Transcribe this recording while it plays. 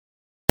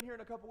here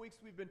in a couple weeks,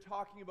 we've been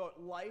talking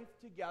about life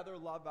together,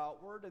 love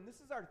outward, and this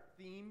is our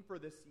theme for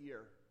this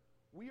year.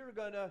 We are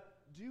going to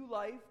do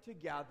life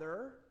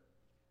together.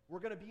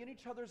 We're going to be in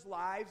each other's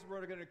lives.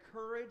 We're going to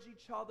encourage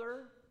each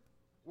other.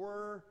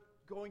 We're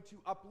going to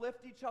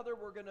uplift each other.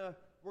 We're going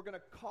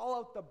to call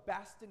out the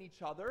best in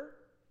each other,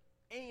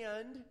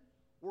 and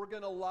we're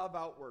going to love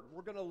outward.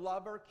 We're going to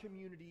love our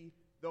community,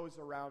 those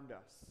around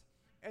us.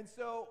 And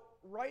so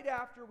right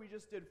after we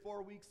just did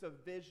 4 weeks of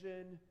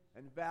vision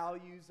and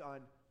values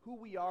on who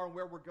we are and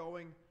where we're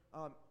going,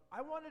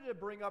 I wanted to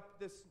bring up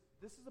this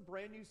is a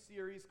brand new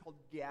series called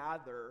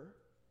Gather,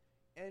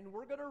 and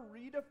we're going to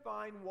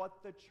redefine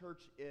what the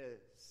church is.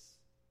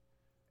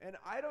 And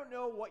I don't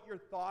know what your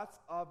thoughts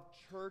of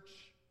church,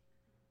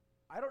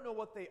 I don't know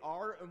what they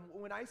are. And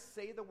when I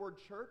say the word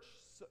church,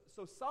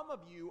 so some of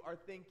you are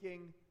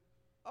thinking,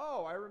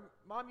 oh,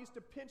 Mom used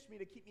to pinch me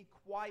to keep me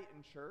quiet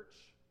in church.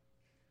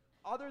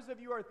 Others of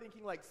you are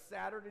thinking like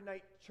Saturday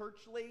night church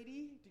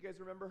lady. Do you guys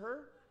remember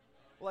her?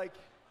 Like,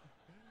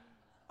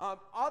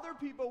 other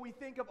people, we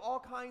think of all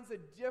kinds of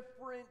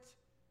different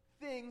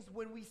things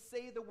when we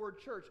say the word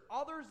church.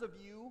 Others of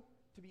you,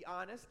 to be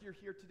honest, you're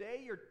here today,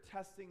 you're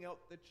testing out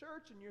the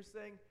church, and you're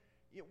saying,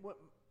 what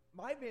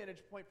my vantage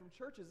point from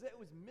church is it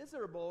was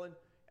miserable, and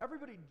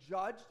everybody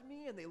judged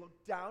me, and they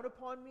looked down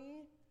upon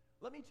me.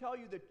 Let me tell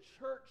you, the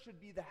church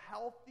should be the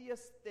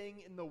healthiest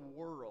thing in the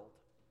world.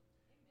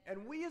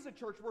 And we as a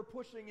church, we're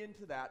pushing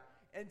into that.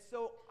 And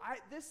so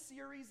this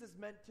series is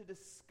meant to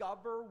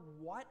discover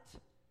what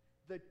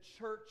the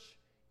church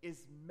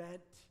is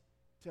meant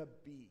to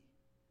be.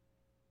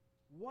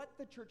 What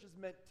the church is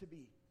meant to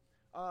be.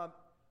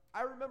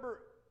 I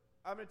remember,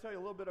 I'm going to tell you a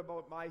little bit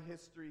about my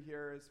history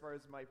here as far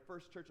as my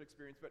first church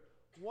experience, but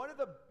one of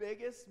the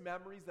biggest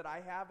memories that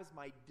I have is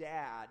my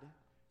dad.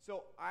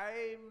 So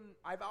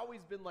I've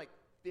always been like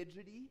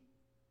fidgety.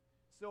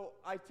 So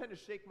I tend to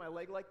shake my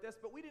leg like this,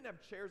 but we didn't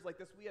have chairs like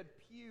this. We had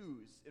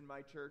pews in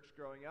my church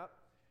growing up.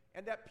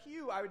 And that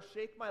pew, I would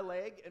shake my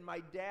leg, and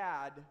my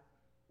dad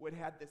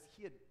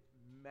he had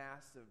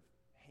massive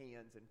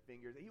hands and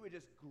fingers. He would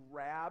just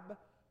grab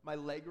my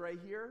leg right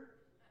here.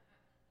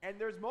 And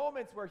there's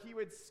moments where he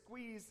would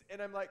squeeze,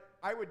 and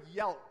I would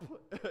yelp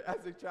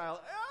as a child.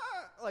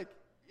 Like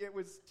it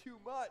was too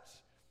much.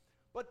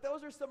 But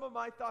those are some of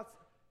my thoughts.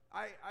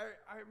 I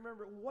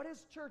remember, what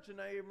is church?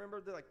 And I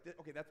remember,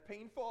 okay, that's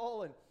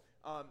painful,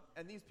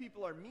 and these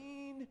people are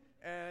mean,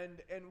 and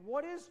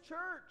what is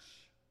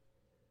church?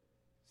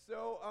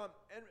 So,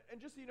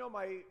 and just so you know,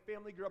 my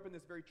family grew up in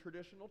this very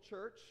traditional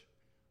church.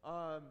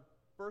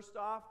 First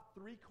off,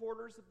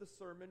 3/4 of the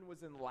sermon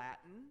was in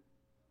Latin,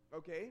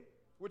 okay,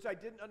 which I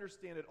didn't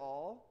understand at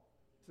all.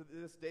 To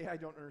this day, I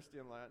don't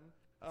understand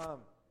Latin.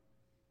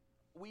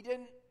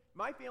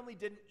 My family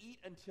didn't eat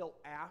until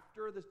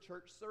after the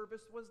church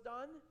service was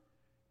done.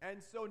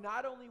 And so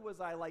not only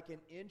was I like an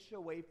inch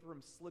away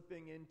from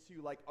slipping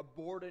into like a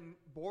boredom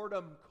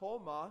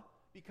coma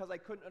because I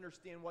couldn't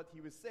understand what he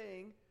was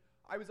saying,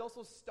 I was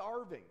also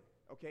starving,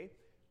 okay?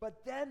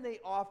 But then they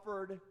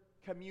offered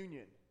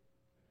communion.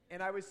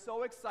 And I was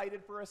so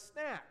excited for a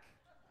snack.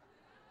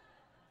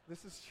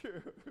 This is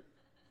true.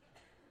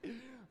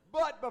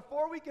 But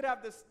before we could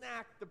have the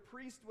snack, the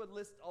priest would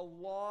list a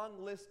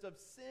long list of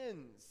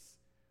sins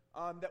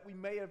that we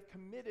may have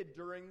committed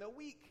during the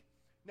week.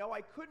 Now,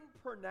 I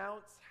couldn't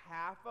pronounce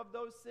half of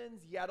those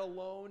sins, yet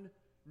alone,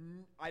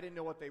 I didn't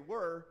know what they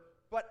were,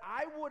 but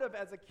I would have,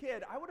 as a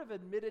kid,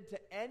 admitted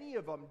to any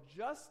of them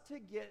just to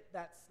get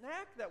that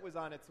snack that was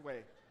on its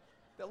way,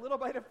 that little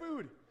bite of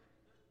food.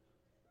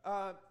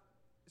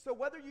 So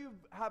whether you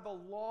have a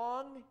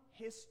long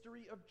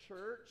history of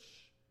church,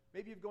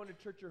 maybe you've gone to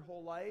church your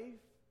whole life,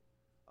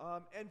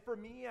 and for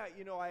me,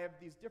 I have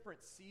these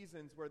different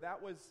seasons where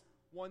that was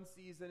one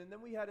season, and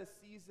then we had a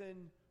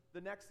season,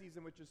 the next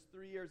season, which is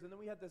 3 years, and then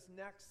we had this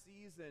next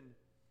season.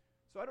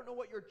 So I don't know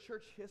what your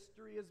church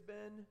history has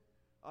been.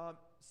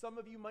 Some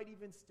of you might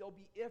even still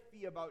be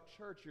iffy about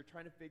church. You're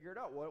trying to figure it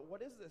out.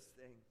 What is this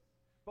thing?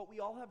 But we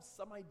all have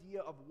some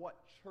idea of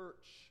what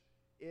church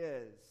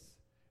is.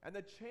 And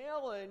the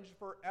challenge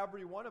for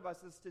every one of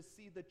us is to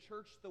see the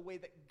church the way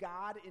that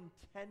God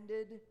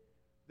intended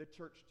the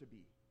church to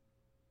be.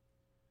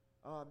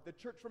 The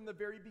church from the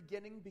very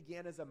beginning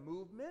began as a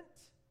movement.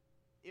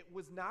 It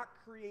was not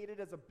created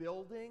as a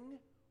building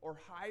or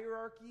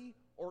hierarchy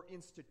or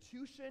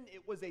institution.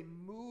 It was a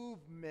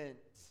movement.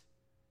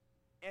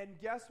 And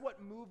guess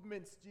what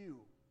movements do?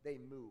 They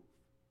move.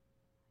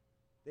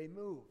 They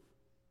move.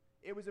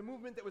 It was a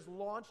movement that was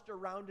launched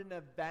around an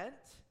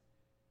event,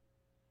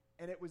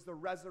 and it was the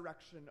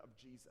resurrection of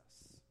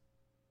Jesus.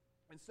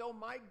 And so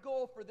my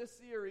goal for this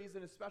series,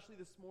 and especially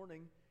this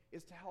morning,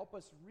 is to help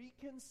us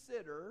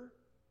reconsider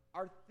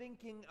our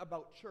thinking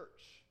about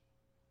church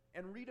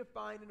and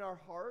redefine in our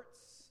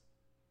hearts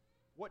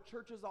what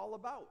church is all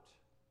about.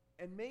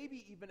 And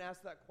maybe even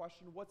ask that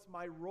question, what's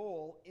my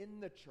role in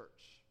the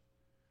church?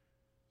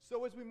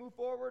 So as we move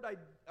forward,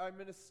 I'm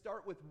going to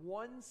start with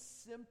one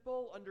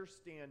simple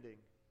understanding.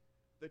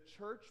 The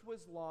church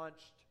was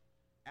launched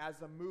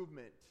as a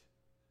movement.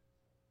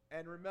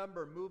 And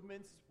remember,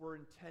 movements were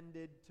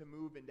intended to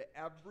move into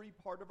every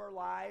part of our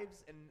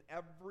lives and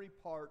every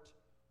part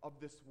of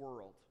this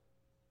world.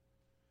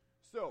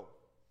 So,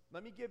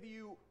 let me give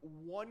you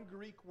one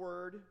Greek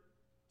word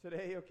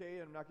today, okay?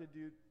 I'm not going to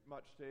do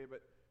much today,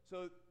 but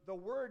so the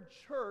word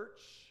church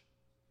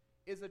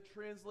is a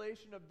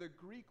translation of the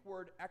Greek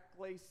word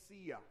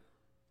ekklesia.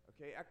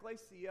 Okay,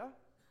 ekklesia,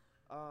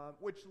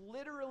 which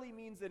literally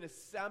means an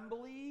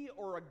assembly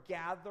or a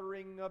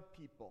gathering of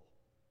people.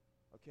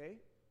 Okay?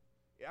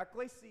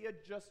 Ekklesia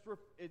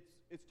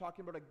it's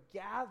talking about a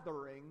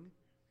gathering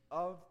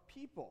of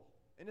people,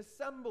 an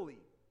assembly.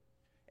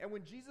 And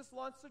when Jesus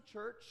launched the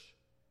church,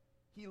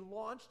 he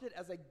launched it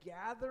as a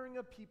gathering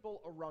of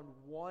people around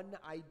one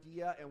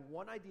idea and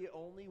one idea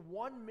only,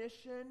 one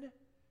mission.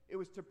 It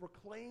was to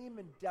proclaim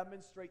and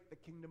demonstrate the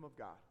kingdom of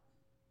God,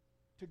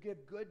 to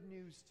give good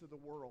news to the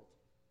world.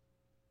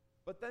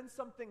 But then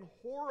something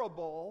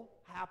horrible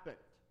happened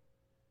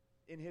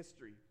in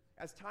history.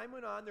 As time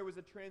went on, there was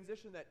a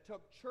transition that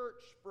took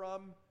church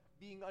from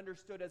being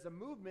understood as a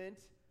movement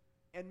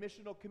and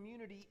missional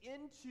community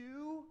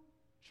into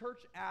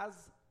church as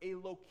a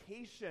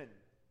location.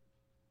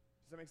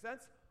 Does that make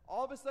sense?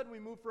 All of a sudden, we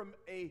moved from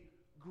a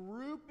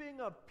grouping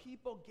of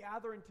people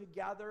gathering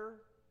together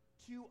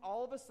to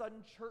all of a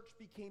sudden, church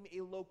became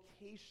a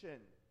location.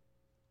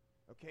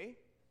 Okay?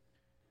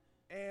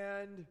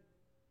 And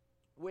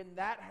when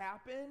that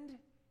happened,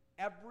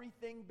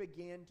 everything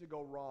began to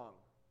go wrong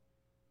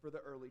for the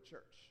early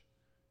church.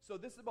 So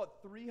this is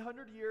about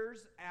 300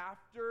 years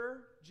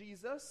after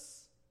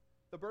Jesus,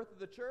 the birth of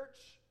the church.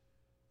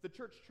 The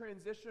church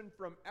transitioned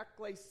from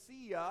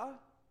ekklesia,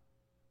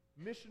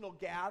 missional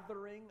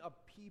gathering of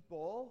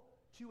people,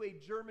 to a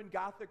German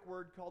Gothic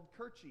word called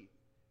Kirche.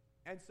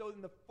 And so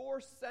in the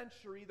 4th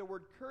century, the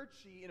word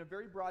Kirche, in a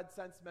very broad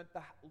sense, meant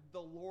the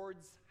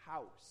Lord's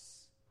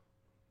house.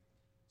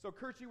 So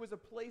Kirche was a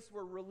place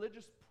where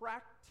religious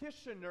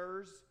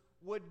practitioners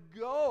would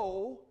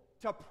go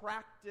to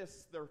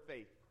practice their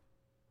faith.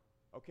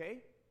 Okay?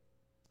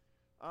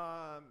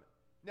 Now,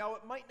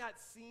 it might not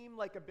seem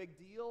like a big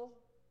deal,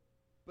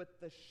 but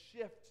the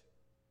shift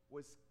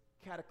was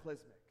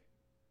cataclysmic.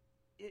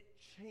 It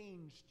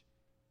changed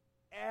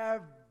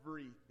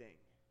everything.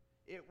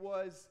 It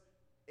was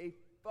a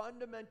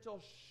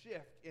fundamental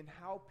shift in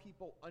how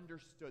people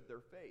understood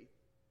their faith.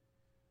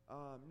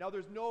 Now,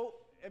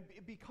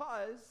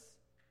 because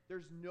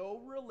there's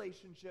no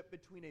relationship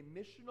between a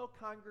missional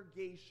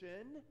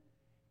congregation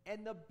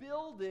and the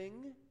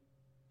building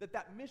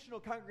that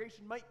missional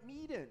congregation might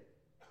meet in.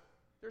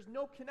 There's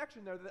no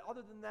connection there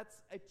other than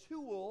that's a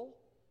tool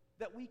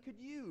that we could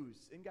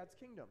use in God's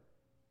kingdom.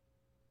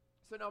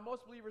 So now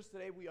most believers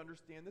today, we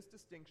understand this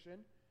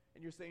distinction,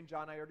 and you're saying,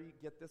 John, I already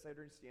get this, I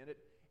understand it.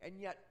 And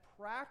yet,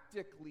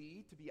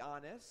 practically, to be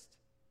honest,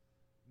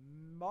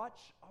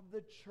 much of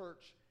the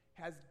church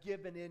has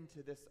given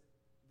into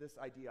this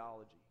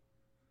ideology.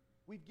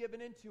 We've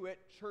given into it,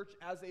 church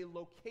as a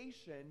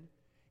location,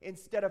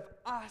 instead of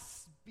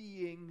us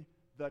being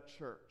the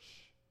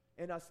church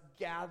and us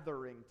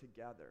gathering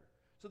together.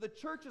 So the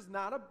church is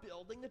not a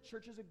building, the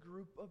church is a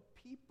group of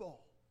people.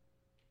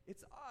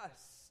 It's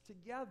us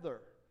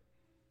together.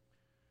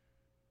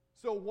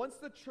 So once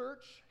the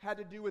church had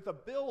to do with a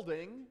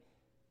building,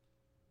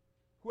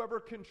 whoever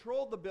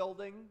controlled the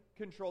building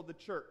controlled the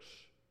church.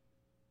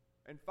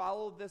 And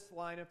follow this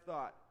line of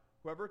thought.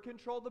 Whoever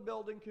controlled the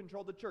building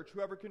controlled the church.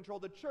 Whoever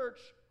controlled the church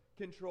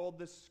controlled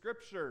the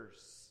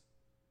scriptures.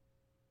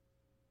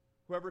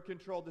 Whoever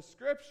controlled the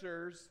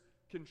scriptures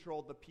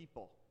controlled the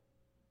people.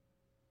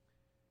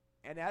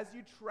 And as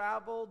you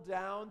travel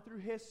down through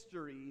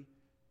history,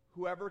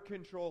 whoever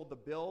controlled the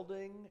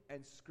building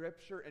and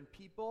scripture and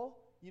people,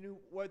 you know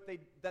what they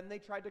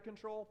tried to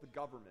control? The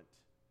government.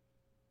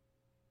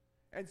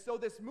 And so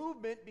this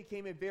movement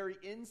became a very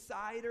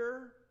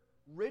insider,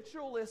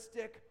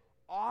 ritualistic,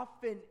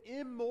 often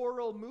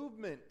immoral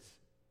movement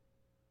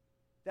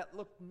that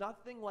looked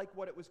nothing like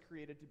what it was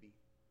created to be.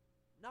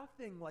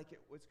 Nothing like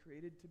it was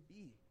created to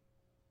be.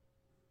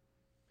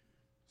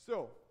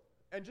 So,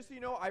 and just so you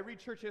know, I read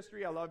church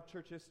history. I love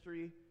church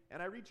history.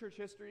 And I read church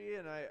history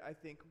and I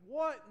think,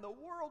 what in the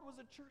world was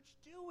a church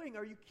doing?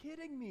 Are you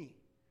kidding me?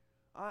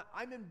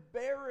 I'm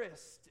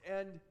embarrassed.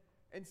 And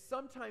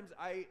sometimes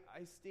I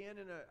stand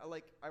in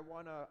I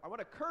want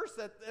to curse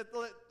at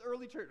the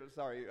early church.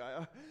 Sorry.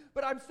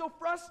 But I'm so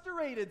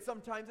frustrated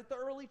sometimes at the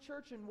early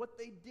church and what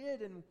they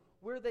did and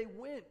where they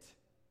went.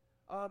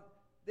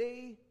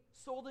 They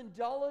sold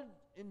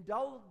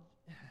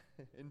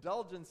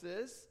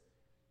indulgences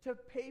to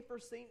pay for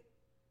St.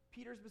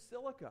 Peter's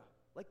Basilica.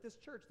 Like this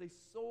church, they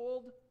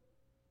sold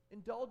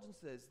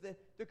indulgences.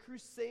 The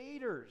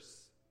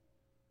Crusaders,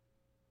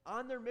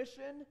 on their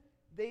mission,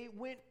 they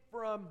went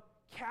from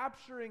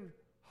capturing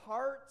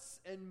hearts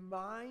and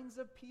minds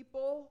of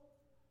people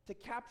to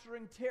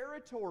capturing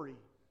territory.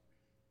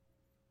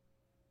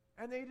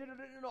 And they did it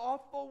in an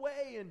awful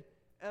way.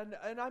 And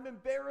I'm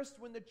embarrassed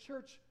when the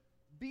church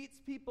beats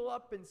people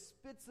up and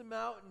spits them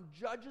out and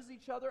judges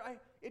each other.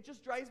 It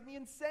just drives me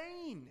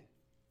insane.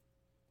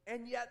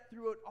 And yet,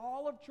 throughout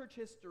all of church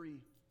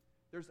history,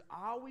 there's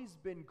always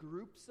been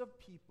groups of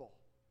people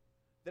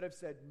that have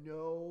said,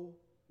 no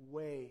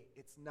way,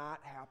 it's not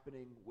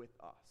happening with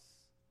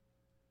us.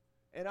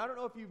 And I don't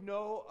know if you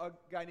know a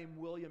guy named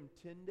William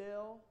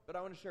Tyndale, but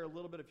I want to share a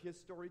little bit of his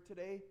story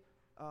today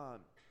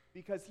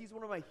because he's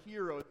one of my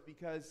heroes,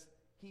 because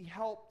he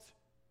helped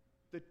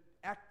the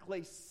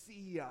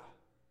ecclesia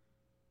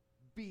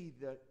be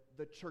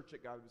the church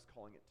that God was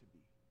calling it to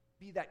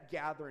be that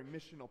gathering,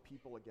 missional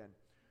people again.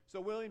 So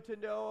William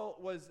Tyndale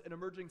was an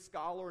emerging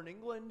scholar in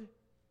England,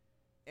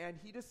 and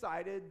he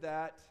decided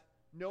that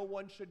no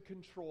one should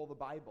control the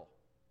Bible.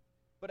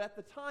 But at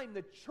the time,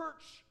 the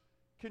church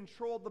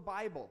controlled the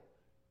Bible.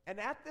 And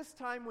at this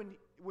time,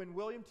 when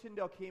William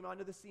Tyndale came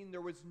onto the scene,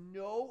 there was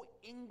no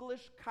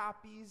English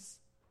copies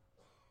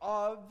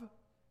of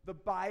the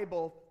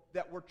Bible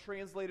that were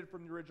translated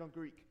from the original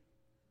Greek.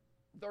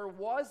 There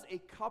was a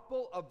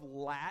couple of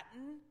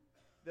Latin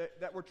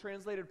that were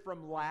translated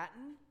from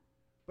Latin,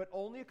 but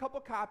only a couple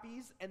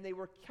copies, and they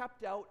were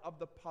kept out of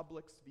the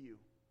public's view.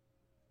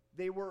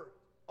 They were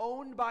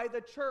owned by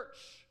the church,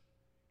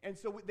 and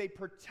so they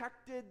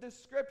protected the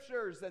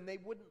scriptures, and they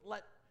wouldn't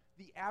let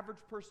the average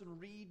person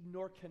read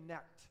nor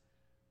connect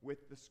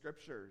with the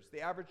scriptures.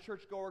 The average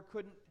churchgoer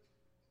couldn't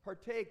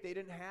partake. They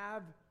didn't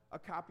have a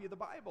copy of the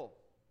Bible.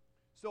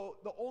 So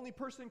the only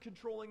person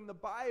controlling the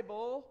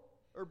Bible,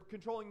 or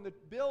controlling the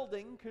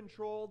building,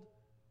 controlled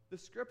the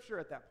scripture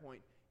at that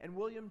point. And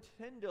William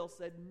Tyndale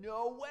said,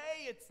 no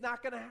way, it's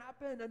not going to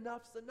happen.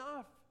 Enough's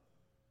enough.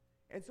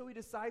 And so he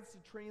decides to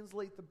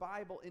translate the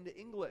Bible into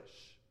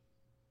English.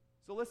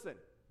 So listen,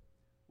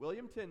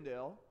 William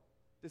Tyndale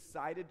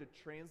decided to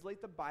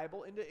translate the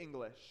Bible into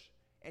English,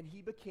 and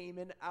he became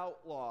an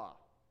outlaw.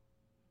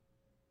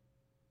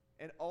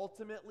 And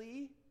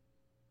ultimately,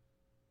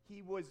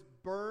 he was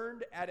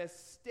burned at a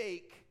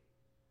stake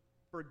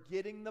for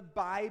getting the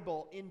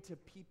Bible into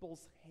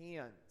people's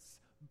hands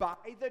by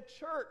the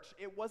church.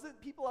 It wasn't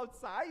people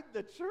outside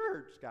the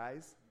church,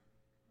 guys.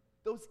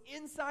 Those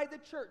inside the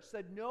church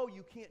said, no,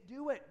 you can't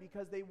do it,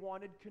 because they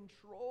wanted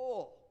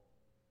control.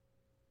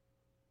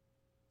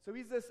 So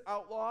he's this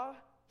outlaw.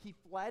 He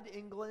fled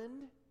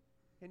England,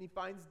 and he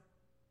finds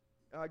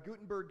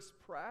Gutenberg's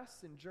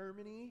press in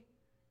Germany,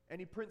 and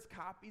he prints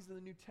copies of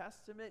the New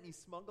Testament, and he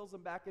smuggles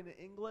them back into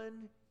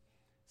England.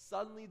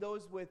 Suddenly,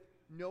 those with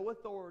no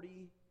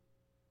authority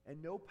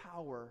and no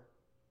power,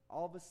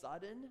 all of a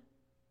sudden,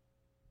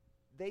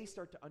 they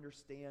start to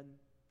understand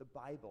the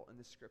Bible and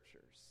the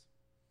scriptures.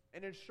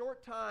 And in a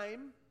short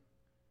time,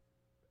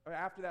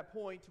 after that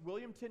point,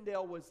 William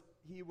Tyndale was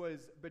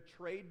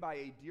betrayed by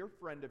a dear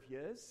friend of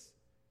his.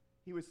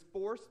 He was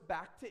forced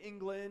back to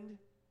England.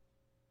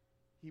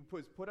 He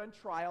was put on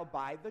trial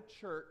by the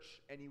church,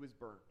 and he was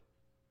burned.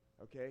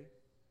 Okay?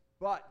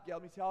 But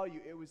let me tell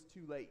you, it was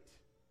too late,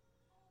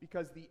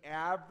 because the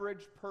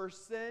average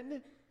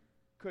person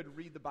could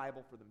read the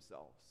Bible for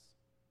themselves.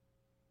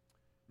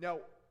 Now,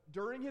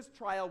 during his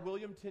trial,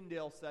 William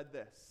Tyndale said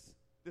this.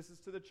 This is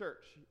to the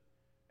church.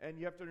 And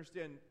you have to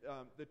understand,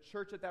 the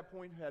church at that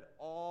point had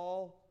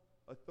all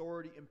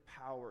authority and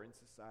power in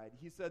society.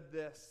 He said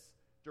this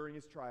during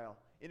his trial: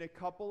 in a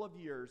couple of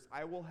years,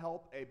 I will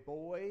help a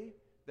boy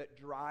that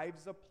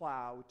drives a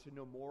plow to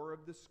know more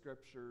of the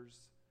scriptures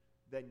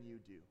than you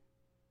do.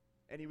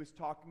 And he was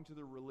talking to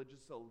the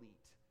religious elite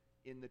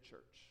in the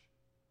church.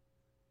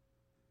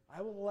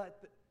 I will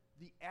let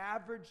the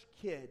average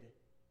kid,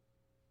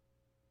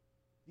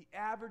 the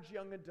average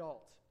young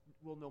adult,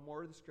 will know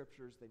more of the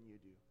scriptures than you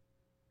do.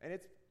 And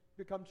it's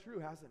become true,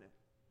 hasn't it?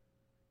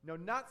 Now,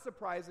 not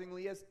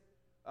surprisingly, as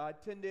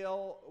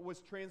Tyndale was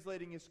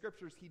translating his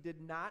scriptures, he did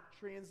not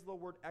translate the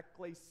word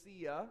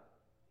ecclesia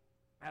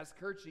as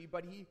Kirche,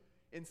 but he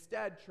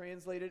instead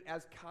translated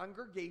as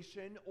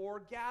congregation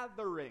or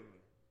gathering.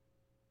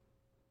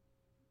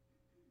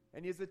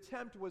 And his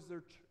attempt was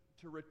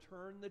to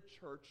return the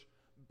church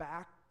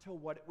back to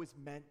what it was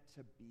meant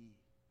to be,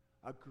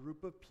 a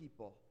group of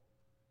people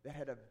that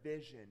had a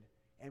vision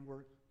and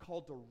were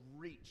called to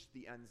reach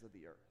the ends of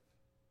the earth.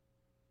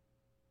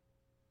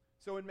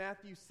 So in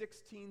Matthew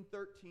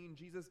 16:13,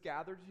 Jesus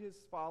gathered his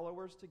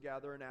followers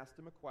together and asked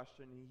them a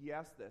question. He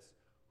asked this: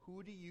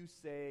 who do you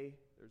say,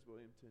 there's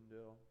William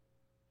Tyndale,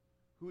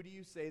 who do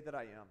you say that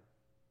I am?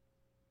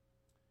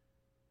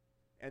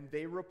 And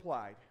they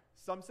replied,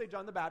 some say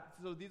John the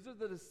Baptist. So these are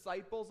the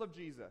disciples of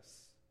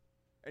Jesus.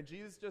 And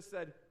Jesus just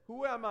said,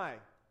 who am I?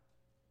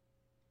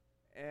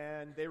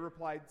 And they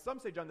replied, some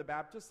say John the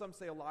Baptist, some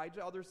say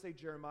Elijah, others say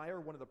Jeremiah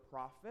or one of the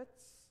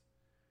prophets.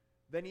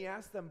 Then he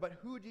asked them, but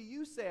who do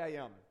you say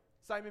I am?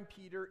 Simon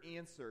Peter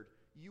answered,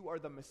 you are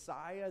the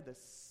Messiah, the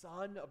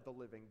Son of the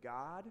living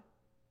God.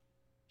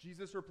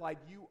 Jesus replied,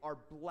 you are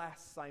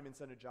blessed, Simon,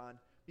 son of John,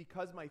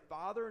 because my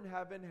Father in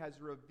heaven has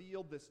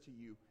revealed this to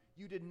you.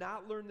 You did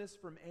not learn this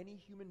from any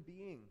human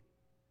being.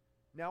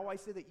 Now I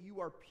say that you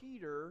are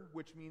Peter,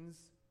 which means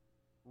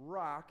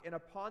rock, and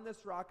upon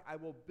this rock I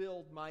will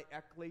build my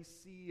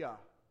ecclesia,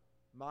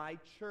 my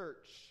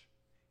church,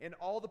 and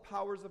all the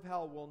powers of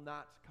hell will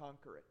not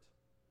conquer it.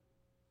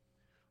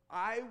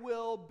 I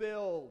will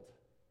build,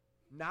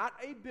 not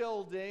a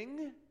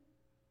building,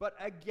 but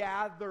a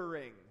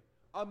gathering,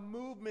 a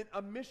movement,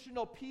 a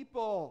missional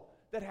people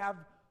that have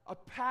a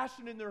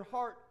passion in their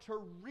heart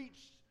to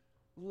reach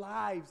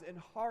lives and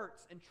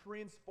hearts and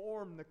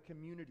transform the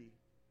community.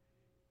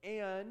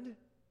 And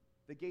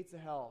the gates of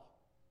hell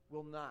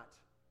will not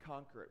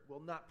conquer it, will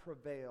not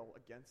prevail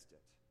against it.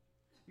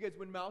 You guys,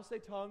 when Mao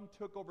Zedong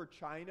took over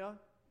China,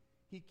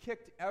 he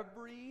kicked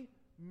every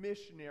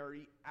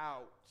missionary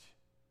out,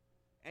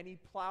 and he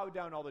plowed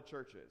down all the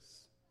churches.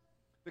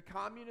 The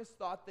communists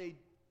thought they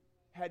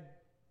had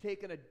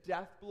taken a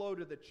death blow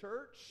to the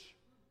church,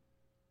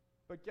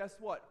 but guess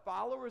what?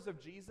 Followers of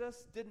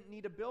Jesus didn't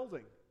need a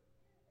building.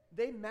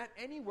 They met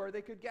anywhere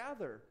they could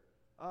gather.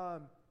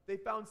 They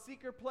found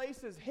secret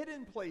places,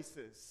 hidden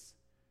places.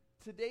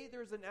 Today,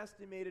 there's an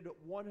estimated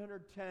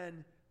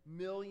 110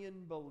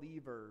 million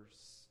believers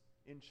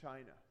in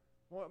China.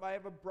 Well, I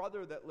have a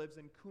brother that lives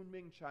in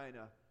Kunming,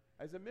 China,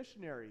 as a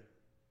missionary,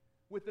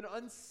 with an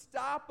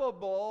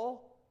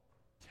unstoppable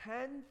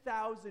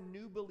 10,000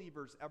 new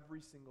believers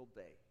every single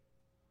day.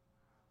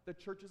 The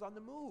church is on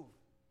the move.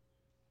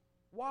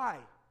 Why?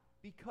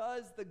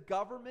 Because the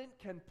government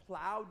can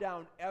plow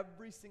down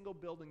every single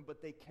building,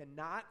 but they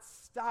cannot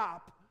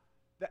stop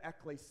the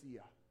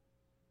ecclesia.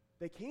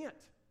 They can't.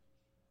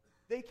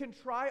 They can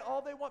try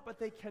all they want, but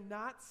they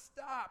cannot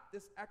stop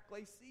this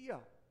ecclesia.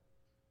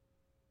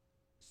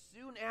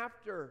 Soon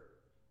after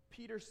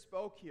Peter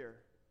spoke here,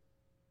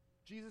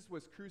 Jesus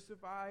was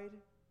crucified,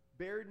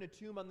 buried in a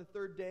tomb on the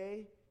third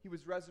day. He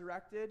was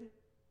resurrected.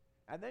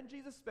 And then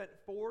Jesus spent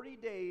 40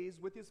 days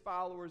with his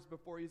followers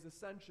before his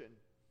ascension.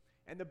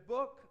 And the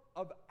book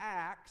of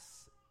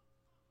Acts,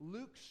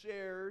 Luke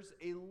shares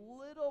a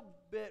little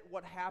bit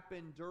what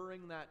happened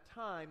during that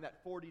time,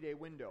 that 40-day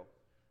window.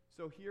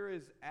 So here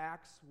is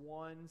Acts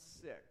 1:6.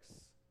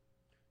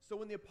 So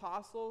when the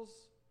apostles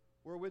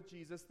were with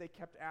Jesus, they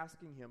kept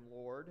asking him,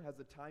 Lord, has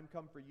the time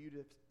come for you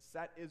to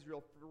set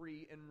Israel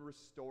free and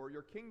restore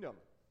your kingdom?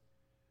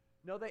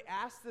 No, they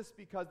asked this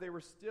because they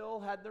were still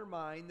had their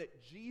mind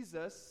that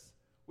Jesus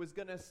was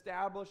going to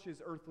establish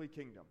his earthly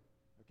kingdom.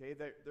 Okay,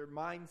 their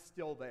mind's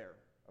still there.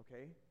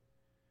 Okay?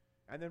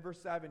 And then verse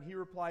 7, he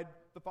replied,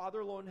 the Father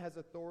alone has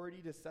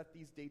authority to set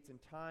these dates and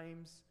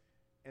times,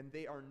 and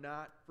they are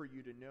not for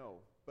you to know.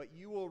 But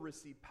you will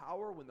receive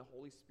power when the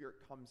Holy Spirit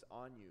comes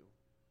on you.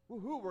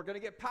 Woohoo, we're going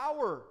to get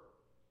power.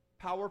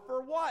 Power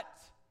for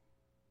what?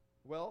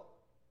 Well,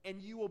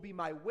 and you will be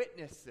my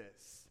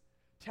witnesses,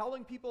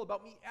 telling people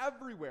about me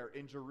everywhere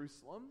in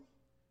Jerusalem,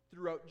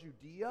 throughout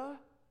Judea,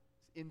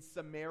 in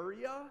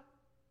Samaria,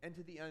 and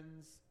to the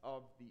ends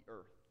of the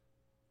earth.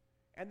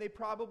 And they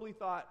probably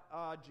thought,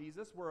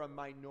 Jesus, we're a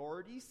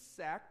minority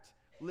sect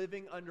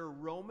living under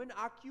Roman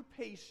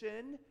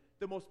occupation,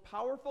 the most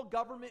powerful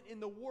government in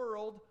the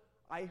world.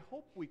 I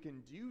hope we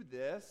can do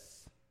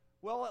this.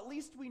 Well, at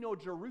least we know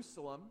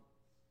Jerusalem.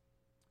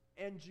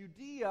 And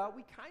Judea,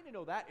 we kind of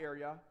know that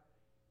area.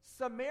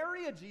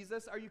 Samaria,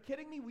 Jesus, are you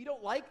kidding me? We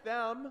don't like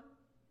them.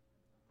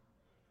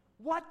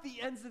 What,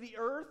 the ends of the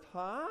earth,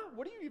 huh?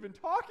 What are you even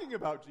talking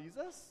about,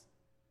 Jesus?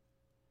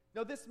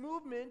 Now, this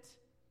movement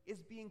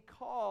is being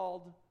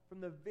called from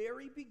the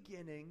very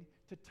beginning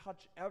to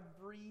touch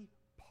every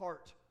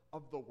part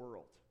of the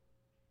world.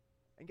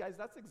 And guys,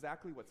 that's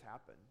exactly what's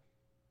happened.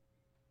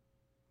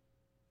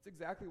 It's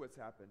exactly what's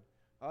happened.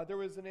 There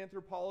was an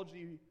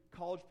anthropology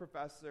college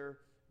professor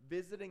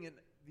visiting in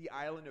the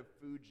island of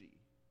Fuji.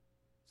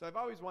 So I've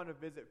always wanted to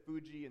visit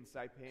Fuji and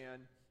Saipan,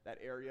 that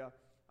area.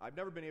 I've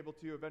never been able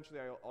to. Eventually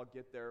I'll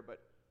get there. But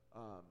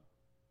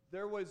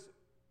there was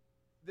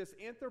this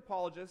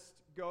anthropologist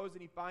goes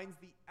and he finds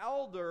the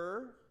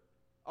elder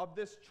of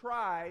this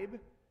tribe,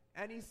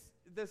 and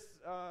this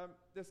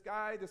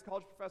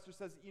college professor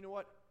says, you know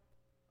what?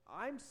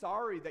 I'm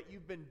sorry that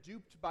you've been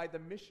duped by the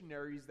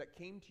missionaries that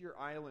came to your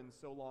island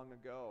so long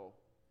ago.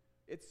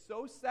 It's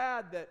so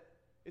sad that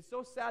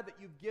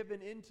you've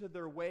given into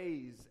their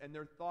ways and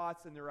their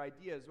thoughts and their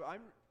ideas.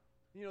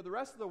 The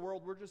rest of the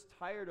world, we're just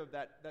tired of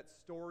that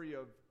story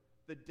of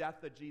the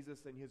death of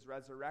Jesus and his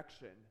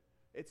resurrection.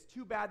 It's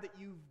too bad that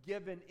you've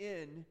given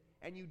in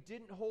and you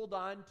didn't hold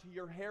on to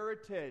your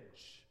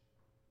heritage.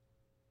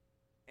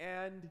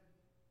 And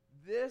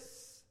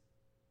this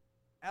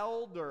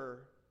elder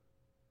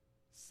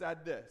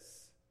said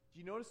this. Do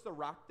you notice the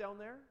rock down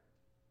there?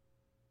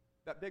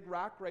 That big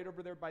rock right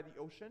over there by the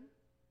ocean?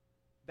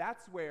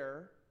 That's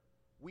where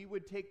we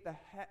would take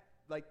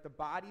the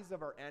bodies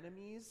of our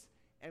enemies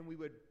and we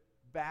would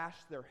bash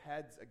their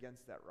heads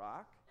against that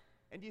rock.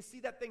 And do you see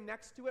that thing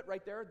next to it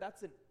right there?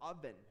 That's an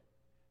oven.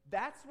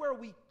 That's where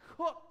we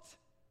cooked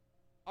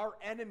our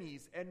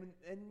enemies and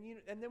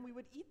then we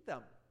would eat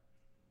them.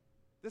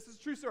 This is a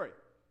true story.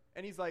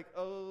 And he's like,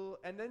 oh,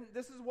 and then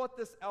this is what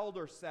this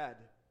elder said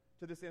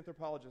to this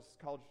anthropologist,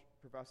 college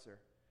professor.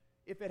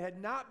 If it had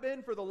not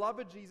been for the love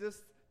of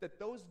Jesus that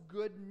those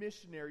good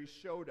missionaries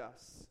showed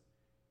us,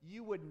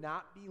 you would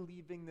not be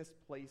leaving this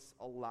place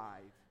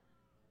alive.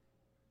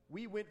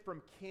 We went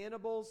from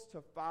cannibals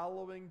to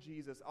following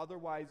Jesus.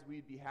 Otherwise,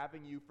 we'd be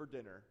having you for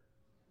dinner.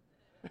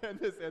 And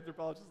this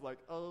anthropologist is like,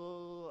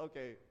 oh,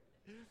 okay.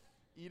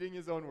 Eating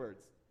his own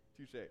words.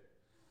 Touche.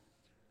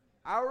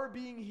 Our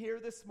being here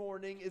this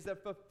morning is a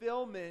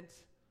fulfillment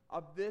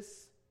of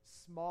this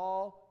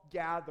small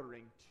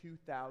gathering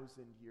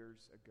 2,000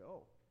 years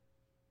ago.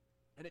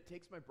 And it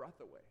takes my breath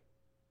away.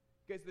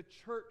 Guys, the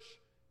church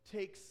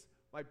takes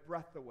my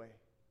breath away.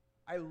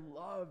 I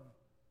love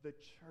the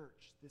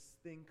church, this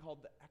thing called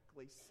the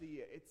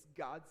ecclesia. It's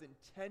God's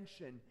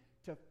intention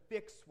to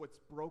fix what's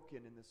broken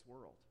in this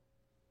world.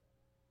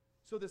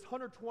 So this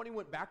 120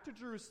 went back to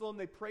Jerusalem.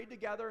 They prayed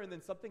together, and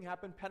then something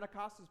happened.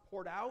 Pentecost is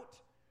poured out.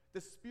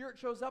 The Spirit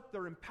shows up.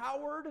 They're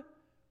empowered.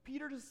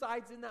 Peter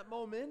decides in that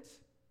moment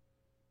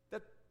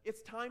that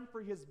it's time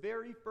for his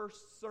very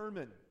first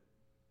sermon.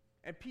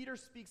 And Peter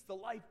speaks the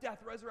life,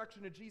 death,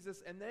 resurrection of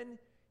Jesus, and then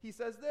he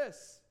says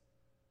this,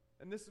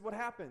 and this is what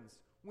happens.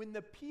 When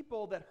the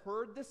people that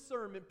heard this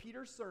sermon,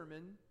 Peter's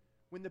sermon,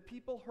 when the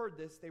people heard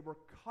this, they were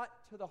cut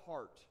to the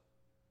heart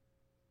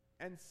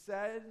and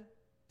said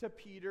to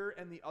Peter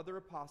and the other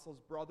apostles,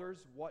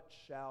 "Brothers, what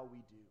shall we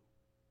do?"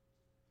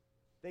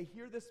 They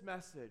hear this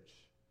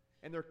message,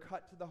 and they're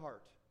cut to the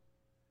heart.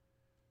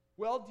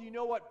 Well, do you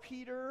know what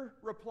Peter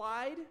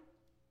replied?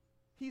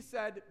 He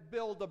said,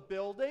 "Build a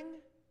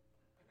building?"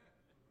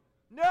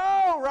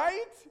 No,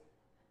 right?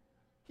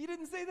 He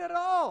didn't say that at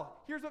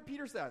all. Here's what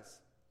Peter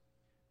says.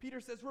 Peter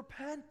says,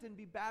 "Repent and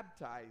be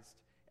baptized,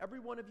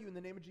 every one of you, in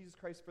the name of Jesus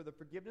Christ for the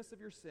forgiveness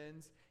of your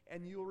sins,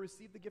 and you will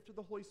receive the gift of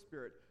the Holy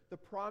Spirit. The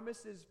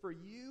promise is for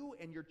you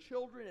and your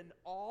children and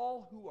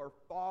all who are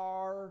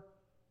far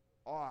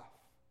off,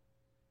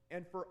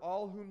 and for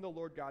all whom the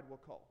Lord God will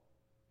call."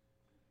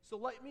 So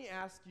let me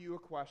ask you a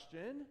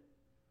question.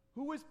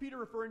 Who was Peter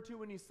referring to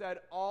when he said,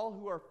 all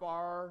who are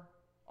far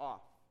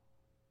off?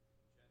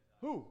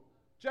 Who?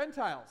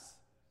 Gentiles.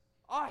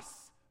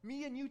 Us.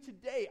 Me and you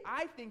today.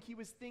 I think he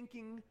was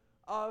thinking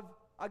of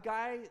a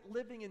guy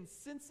living in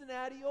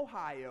Cincinnati,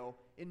 Ohio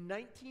in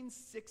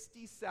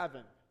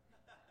 1967.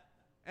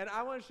 And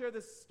I want to share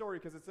this story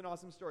because it's an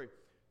awesome story.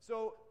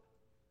 So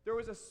there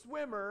was a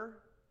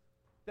swimmer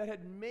that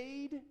had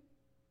made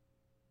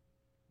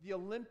the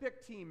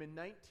Olympic team in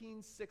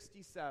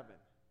 1967.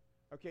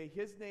 Okay,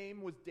 his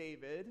name was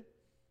David.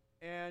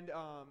 And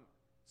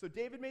so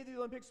David made the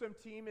Olympic swim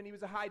team, and he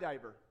was a high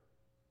diver.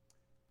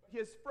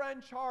 His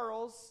friend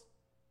Charles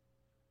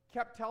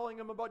kept telling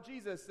him about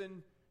Jesus.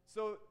 And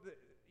so,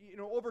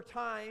 over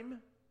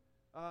time,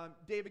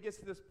 David gets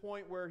to this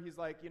point where he's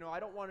like, I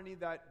don't want any of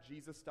that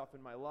Jesus stuff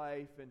in my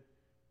life.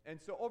 And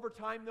so over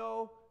time,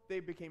 though, they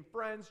became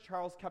friends.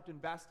 Charles kept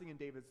investing in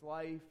David's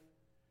life.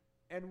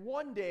 And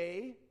one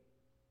day,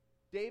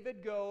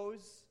 David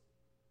goes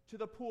to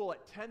the pool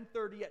at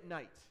 10:30 at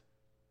night.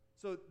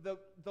 So the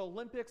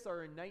Olympics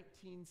are in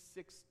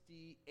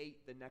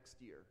 1968, the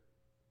next year.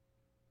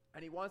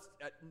 And he wants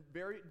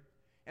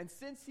and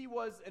since he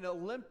was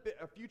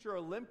a future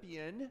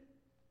Olympian,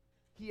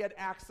 he had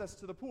access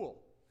to the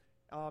pool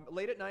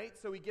late at night.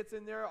 So he gets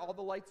in there, all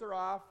the lights are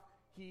off.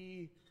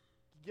 He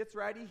gets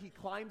ready. He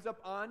climbs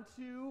up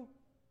onto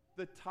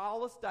the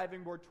tallest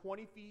diving board,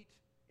 20 feet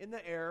in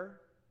the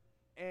air,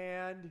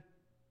 and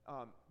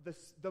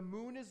the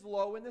moon is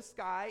low in the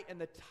sky, and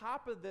the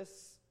top of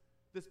this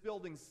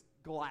building's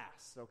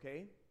glass.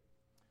 Okay,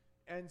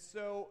 and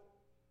so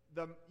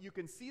you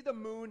can see the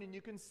moon and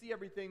you can see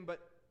everything, but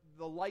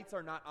the lights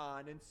are not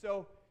on. And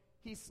so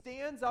he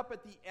stands up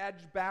at the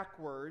edge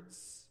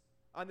backwards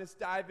on this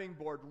diving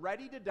board,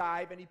 ready to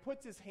dive, and he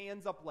puts his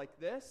hands up like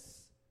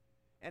this.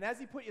 And as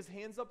he put his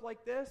hands up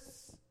like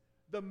this,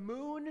 the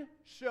moon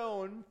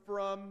shone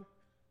from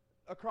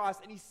across,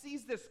 and he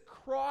sees this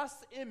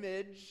cross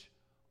image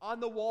on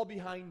the wall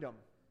behind him.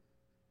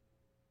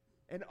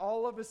 And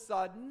all of a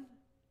sudden,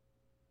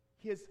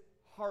 his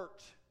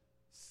heart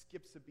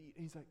skips a beat.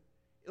 And he's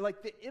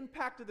like the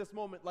impact of this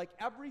moment, like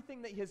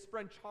everything that his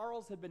friend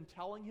Charles had been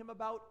telling him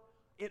about,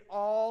 it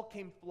all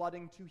came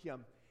flooding to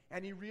him.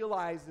 And he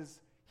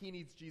realizes he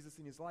needs Jesus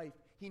in his life.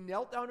 He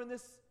knelt down on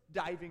this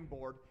diving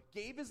board,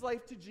 gave his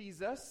life to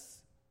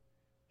Jesus.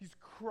 He's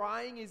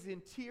crying, he's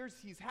in tears.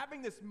 He's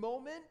having this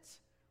moment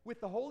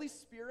with the Holy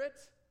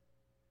Spirit.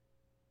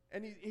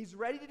 And he's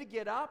ready to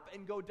get up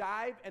and go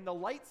dive, and the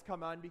lights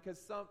come on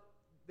because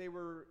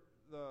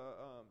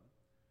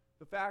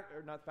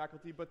not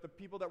faculty, but the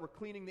people that were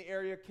cleaning the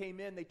area came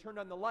in. They turned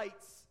on the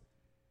lights,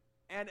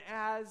 and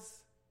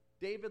as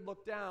David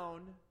looked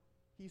down,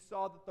 he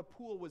saw that the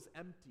pool was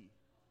empty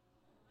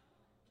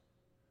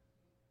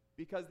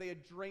because they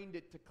had drained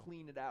it to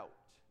clean it out.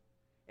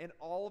 And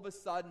all of a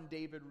sudden,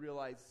 David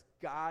realized,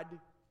 God,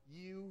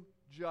 you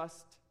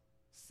just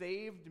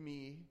saved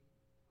me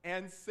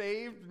and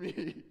saved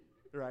me,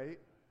 right?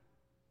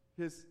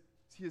 His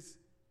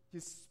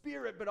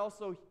spirit, but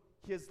also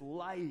his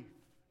life.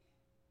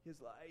 His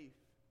life.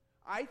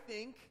 I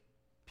think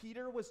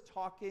Peter was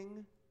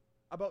talking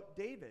about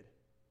David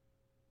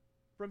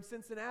from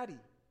Cincinnati.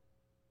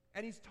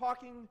 And he's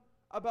talking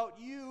about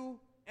you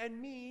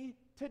and me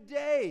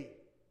today.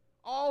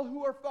 All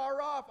who are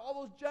far off,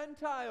 all those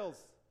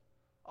Gentiles,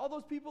 all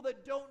those people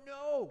that don't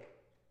know.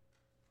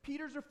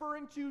 Peter's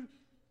referring to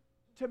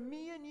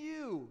me and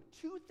you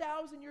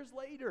 2,000 years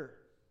later.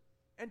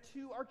 and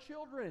to our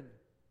children.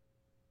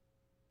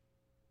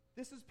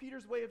 This is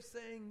Peter's way of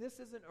saying this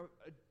isn't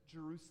a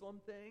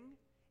Jerusalem thing.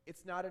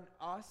 It's not an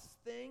us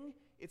thing.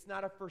 It's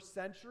not a first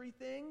century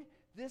thing.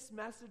 This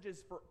message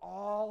is for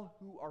all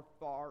who are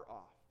far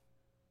off.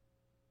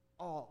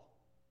 All.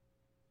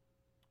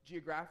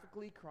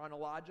 Geographically,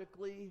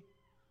 chronologically,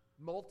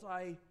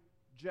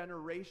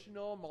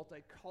 multi-generational,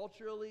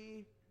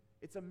 multiculturally.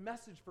 It's a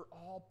message for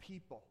all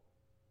people.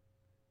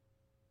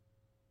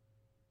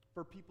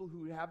 For people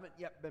who haven't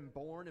yet been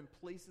born in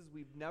places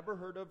we've never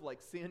heard of,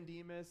 like San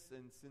Dimas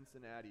and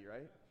Cincinnati,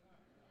 right?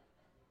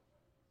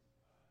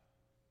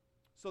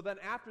 So then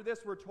after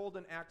this, we're told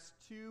in Acts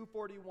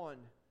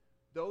 2:41,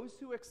 those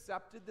who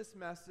accepted this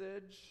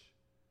message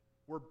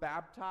were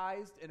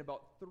baptized, and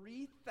about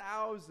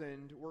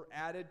 3,000 were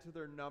added to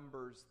their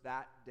numbers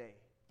that day.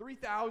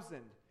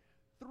 3,000.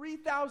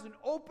 3,000,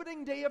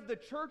 opening day of the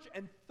church,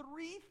 and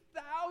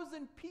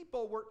 3,000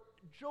 people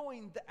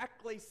joined the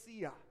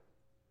ecclesia.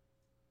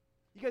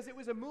 Because it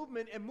was a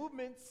movement, and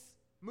movements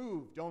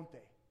move, don't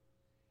they?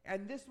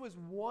 And this was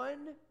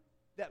one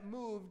that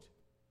moved.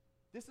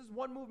 This is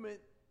one movement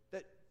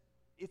that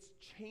it's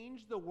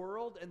changed the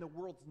world, and the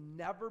world's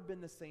never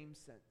been the same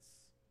since.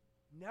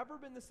 Never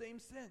been the same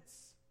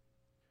since.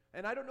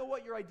 And I don't know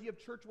what your idea of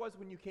church was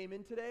when you came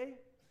in today,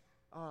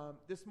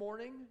 this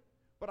morning,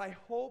 but I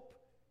hope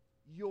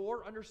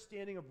your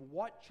understanding of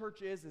what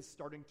church is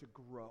starting to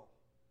grow.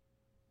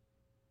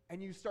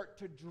 And you start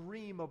to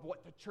dream of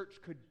what the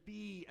church could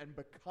be and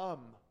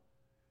become,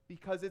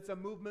 because it's a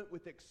movement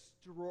with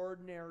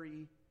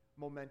extraordinary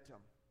momentum.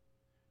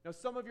 Now,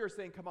 some of you are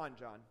saying, come on,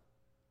 John.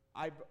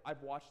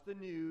 I've watched the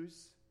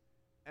news.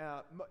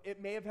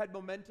 It may have had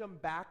momentum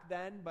back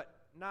then, but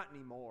not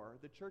anymore.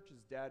 The church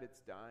is dead.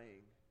 It's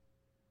dying.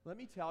 Let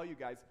me tell you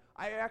guys,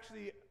 I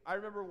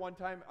remember one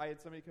time I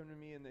had somebody come to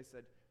me and they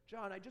said,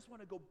 John, I just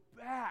want to go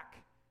back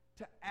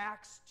to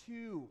Acts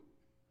 2.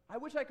 I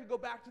wish I could go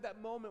back to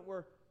that moment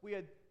where we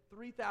had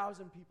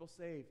 3,000 people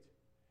saved.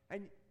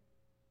 And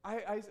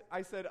I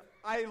said,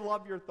 I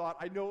love your thought.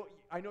 I know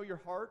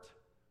your heart.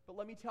 But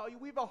let me tell you,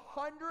 we have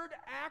 100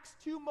 Acts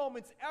 2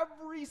 moments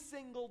every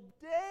single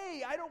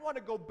day. I don't want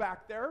to go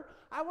back there.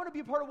 I want to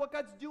be a part of what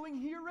God's doing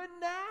here and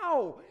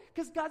now.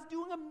 Because God's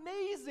doing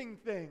amazing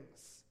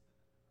things.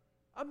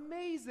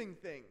 Amazing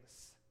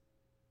things.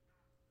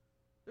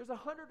 There's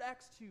 100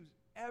 Acts 2s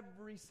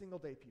every single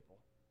day, people.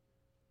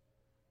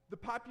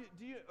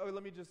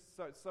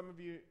 Some of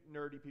you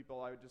nerdy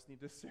people, I would just need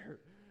to share.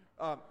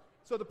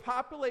 So the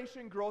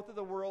population growth of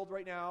the world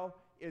right now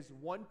is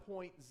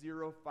 1.05%,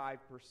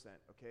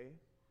 okay?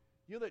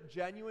 You know that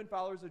genuine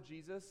followers of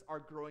Jesus are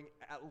growing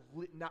at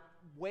not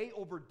way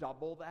over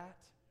double that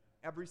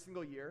every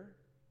single year?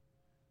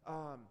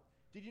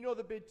 Did you know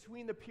that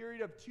between the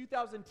period of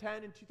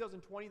 2010 and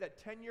 2020,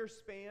 that 10-year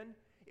span,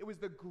 it was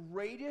the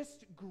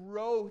greatest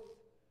growth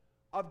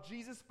of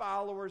Jesus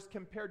followers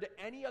compared to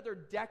any other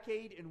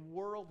decade in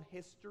world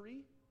history?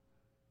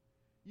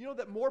 You know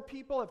that more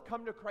people have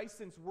come to Christ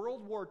since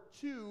World War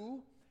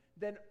II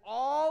than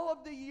all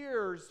of the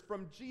years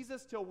from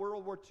Jesus till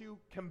World War II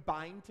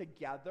combined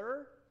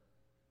together?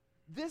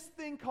 This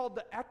thing called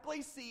the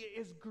ecclesia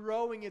is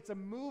growing. It's a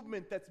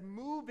movement that's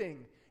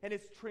moving, and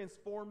it's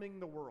transforming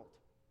the world.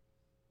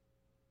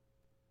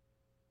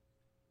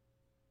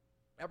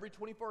 Every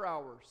 24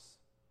 hours,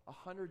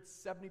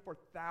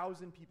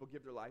 174,000 people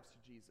give their lives to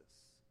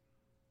Jesus.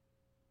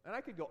 And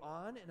I could go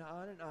on and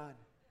on and on.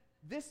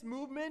 This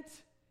movement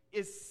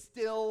is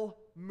still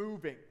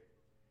moving.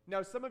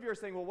 Now, some of you are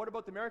saying, well, what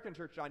about the American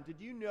church, John? Did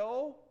you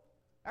know?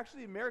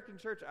 Actually, the American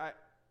church,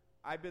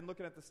 I've been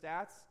looking at the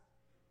stats.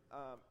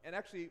 And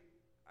actually,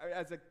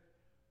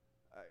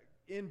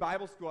 in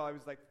Bible school, I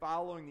was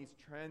following these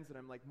trends, and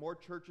I'm like, more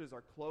churches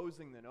are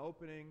closing than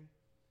opening.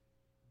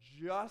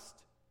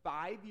 Just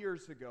 5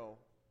 years ago,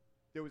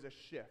 there was a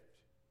shift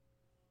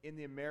in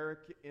the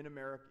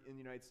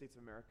United States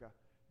of America.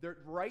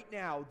 Right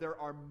now, there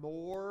are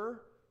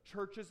more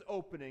churches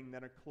opening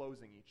than are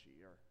closing each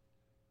year.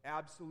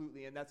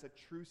 Absolutely, and that's a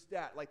true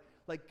stat.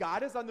 Like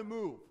God is on the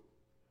move.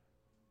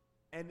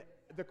 And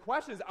the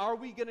question is, are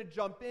we going to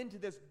jump into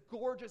this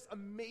gorgeous,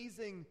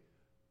 amazing,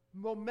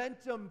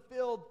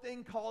 momentum-filled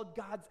thing called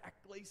God's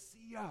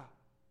ecclesia?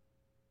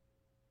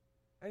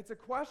 And it's a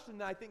question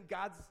that I think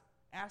God's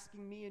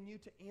asking me and you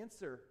to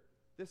answer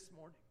this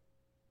morning.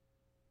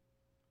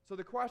 So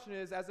the question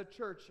is, as a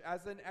church,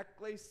 as an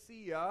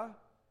ecclesia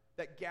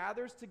that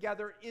gathers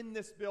together in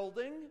this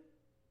building,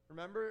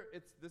 remember,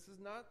 this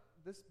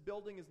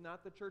building is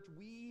not the church.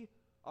 We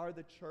are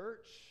the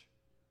church.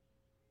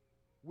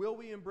 Will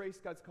we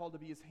embrace God's call to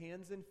be his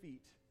hands and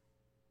feet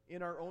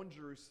in our own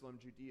Jerusalem,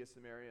 Judea,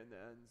 Samaria, and the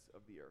ends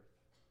of the earth?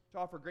 To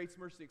offer grace,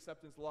 mercy,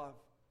 acceptance, love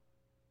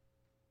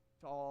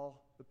to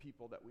all the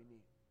people that we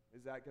need.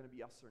 Is that going to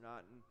be us or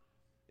not? And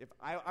if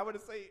I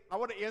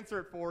want to answer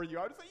it for you.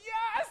 I would say,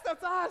 yes,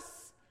 that's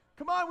us.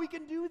 Come on, we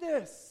can do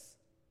this.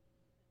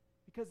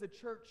 Because the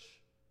church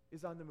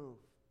is on the move.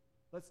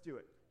 Let's do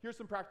it. Here's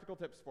some practical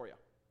tips for you.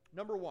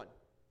 Number one,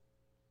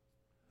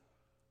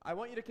 I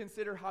want you to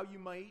consider how you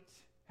might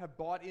have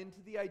bought into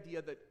the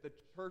idea that the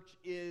church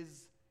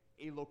is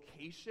a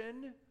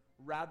location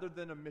rather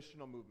than a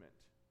missional movement.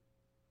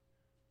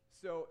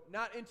 So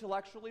not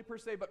intellectually per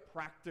se, but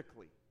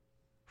practically.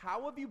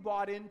 How have you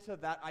bought into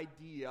that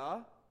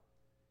idea?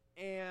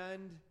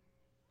 And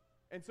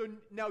so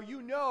now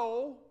you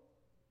know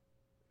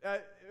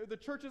the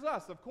church is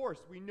us, of course.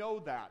 We know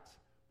that.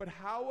 But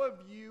how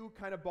have you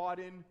kind of bought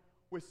in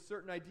with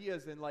certain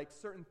ideas and like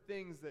certain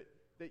things that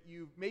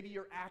you, maybe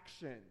your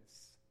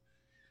actions?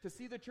 To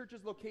see the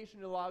church's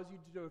location allows you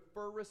to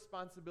defer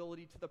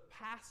responsibility to the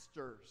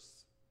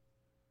pastors.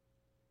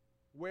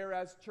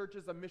 Whereas church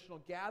as a missional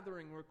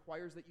gathering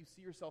requires that you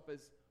see yourself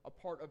as a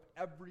part of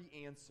every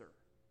answer.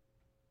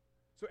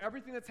 So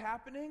everything that's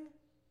happening,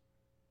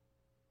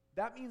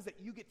 that means that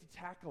you get to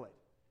tackle it.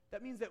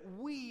 That means that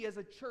we as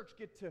a church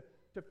get to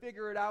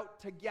figure it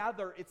out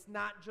together. It's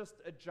not just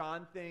a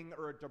John thing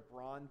or a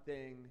DeBron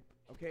thing,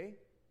 okay?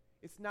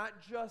 It's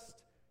not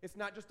just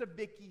a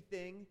Vicky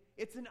thing.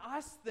 It's an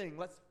us thing.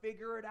 Let's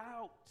figure it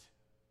out.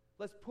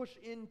 Let's push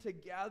in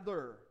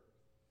together.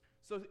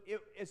 So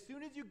as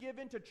soon as you give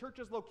in to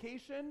church's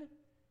location,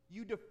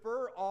 you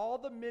defer all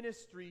the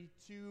ministry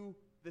to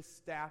the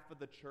staff of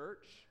the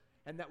church,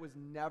 and that was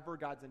never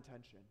God's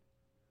intention.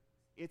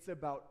 It's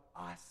about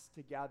us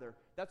together.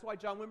 That's why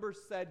John Wimber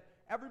said,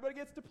 everybody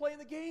gets to play in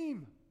the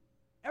game.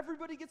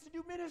 Everybody gets to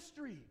do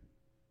ministry.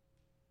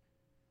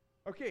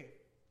 Okay,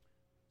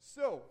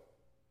 so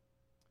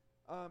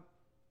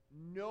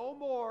no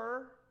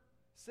more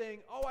saying,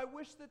 oh, I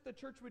wish that the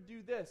church would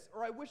do this,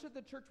 or I wish that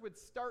the church would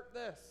start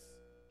this.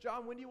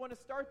 John, when do you want to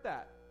start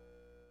that?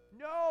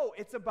 No,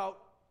 it's about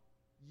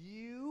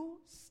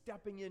you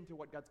stepping into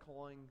what God's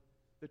calling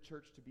the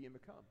church to be and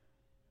become.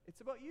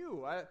 It's about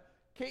you.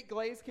 Kate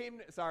Glaze came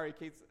to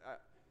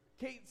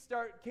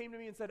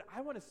me and said,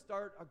 I want to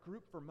start a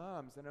group for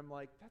moms. And I'm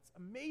like, that's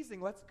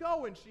amazing. Let's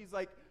go. And she's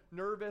like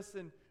nervous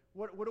and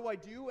what do I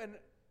do? And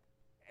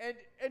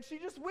she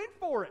just went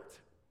for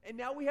it. And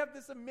now we have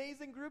this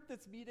amazing group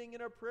that's meeting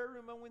in our prayer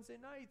room on Wednesday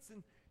nights.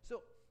 And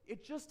so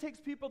it just takes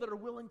people that are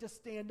willing to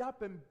stand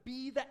up and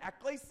be the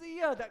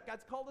ecclesia that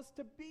God's called us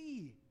to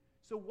be.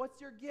 So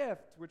what's your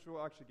gift? Which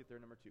we'll actually get there,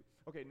 number 2.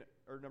 Okay,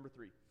 or number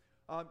 3.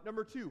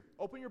 Number 2,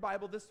 open your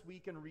Bible this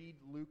week and read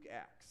Luke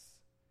Acts.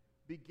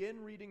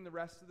 Begin reading the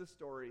rest of the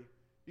story,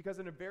 because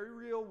in a very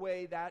real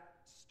way, that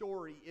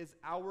story is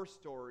our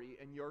story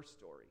and your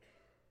story.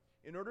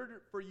 In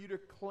order for you to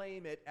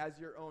claim it as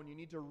your own, you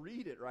need to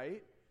read it,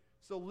 right?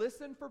 So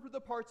listen for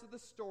the parts of the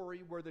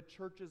story where the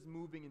church is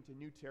moving into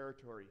new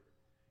territory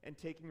and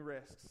taking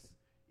risks.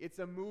 It's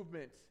a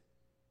movement,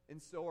 and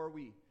so are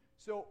we.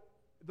 So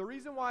the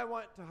reason why I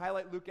want to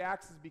highlight Luke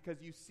Acts is because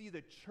you see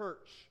the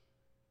church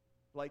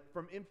like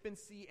from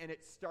infancy, and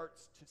it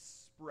starts to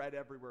spread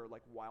everywhere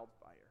like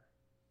wildfire.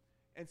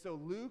 And so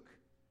Luke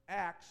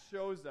Acts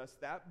shows us,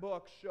 that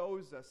book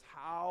shows us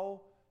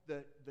how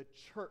the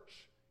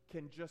church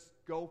can just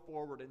go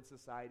forward in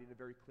society in a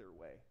very clear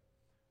way.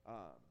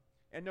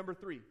 And number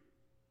 3,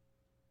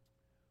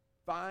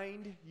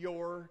 find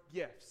your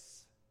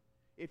gifts.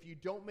 If you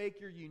don't make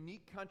your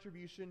unique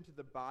contribution to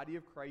the body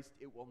of Christ,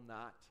 it will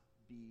not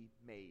be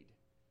made.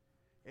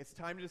 It's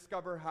time to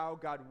discover how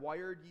God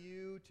wired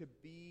you to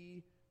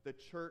be the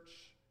church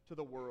to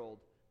the world.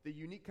 The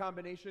unique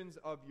combinations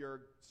of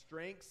your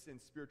strengths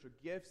and spiritual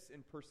gifts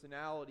and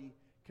personality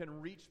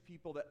can reach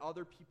people that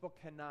other people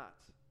cannot.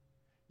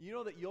 You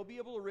know that you'll be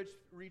able to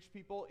reach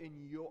people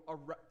in your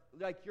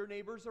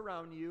neighbors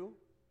around you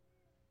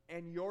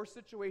and your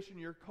situation,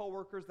 your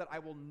coworkers that I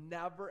will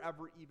never,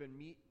 ever even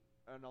meet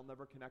and I'll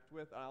never connect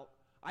with.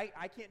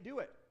 I can't do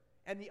it.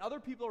 And the other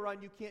people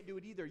around you can't do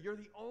it either. You're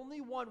the only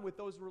one with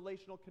those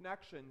relational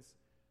connections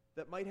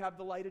that might have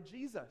the light of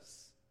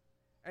Jesus.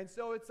 And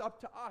so it's up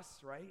to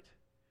us, right?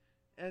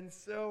 And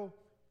so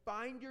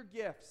find your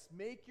gifts.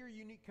 Make your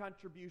unique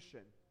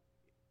contribution.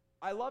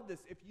 I love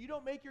this. If you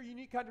don't make your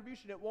unique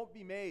contribution, it won't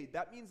be made.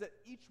 That means that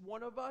each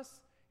one of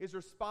us is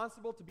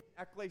responsible to be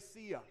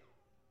ecclesia.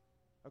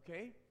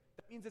 Okay?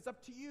 That means it's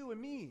up to you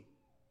and me.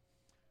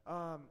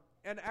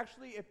 And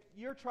actually, if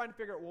you're trying to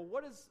figure out, well,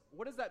 what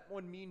does that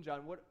one mean,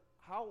 John? What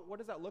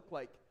does that look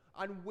like?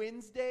 On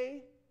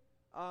Wednesday,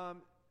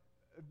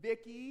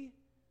 Vicki,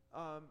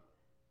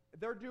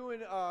 they're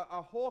doing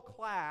a whole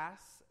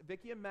class.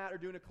 Vicki and Matt are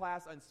doing a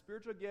class on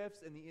spiritual gifts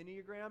and the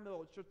Enneagram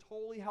that should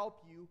totally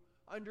help you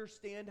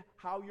understand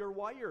how you're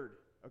wired,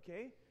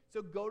 okay?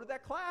 So go to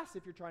that class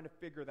if you're trying to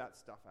figure that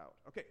stuff out.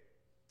 Okay,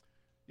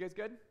 you guys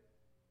good?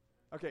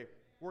 Okay,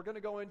 we're going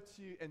to go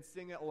into and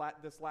sing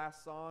this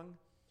last song.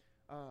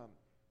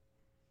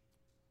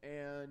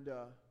 And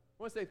I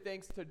want to say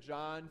thanks to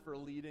John for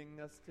leading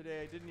us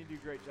today. Didn't he do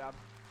a great job?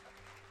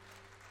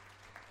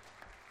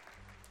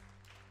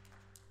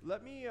 Why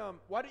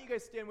don't you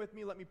guys stand with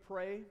me? Let me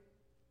pray.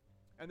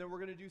 And then we're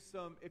going to do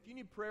if you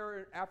need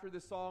prayer after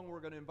this song, we're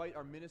going to invite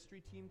our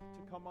ministry team to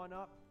come on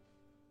up.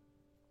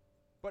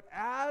 But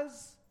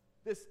as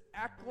this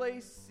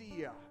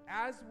ecclesia,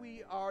 as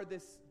we are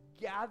this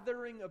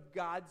gathering of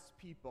God's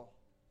people,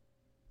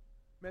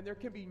 Man, there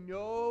can be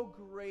no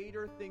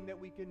greater thing that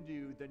we can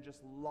do than just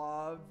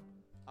love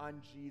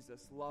on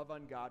Jesus, love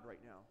on God right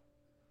now.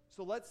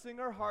 So let's sing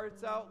our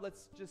hearts out.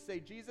 Let's just say,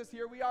 Jesus,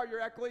 here we are,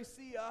 your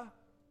ecclesia.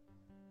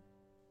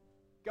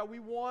 God, we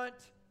want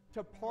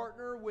to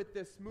partner with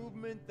this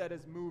movement that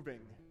is moving.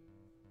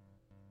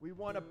 We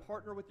want to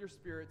partner with your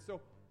Spirit.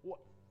 So,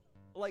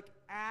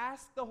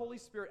 ask the Holy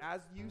Spirit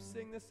as you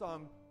sing this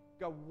song,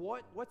 God,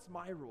 what's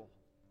my role?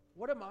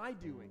 What am I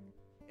doing?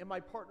 Am I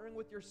partnering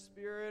with your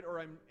Spirit, or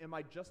am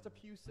I just a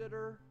pew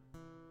sitter?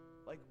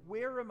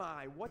 Where am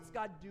I? What's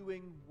God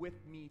doing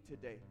with me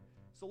today?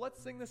 So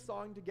let's sing this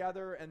song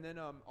together, and then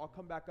I'll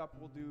come back up.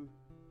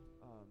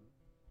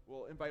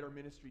 We'll invite our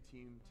ministry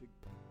team to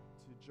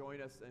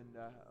join us, and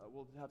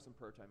we'll have some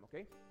prayer time,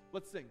 okay?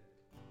 Let's sing.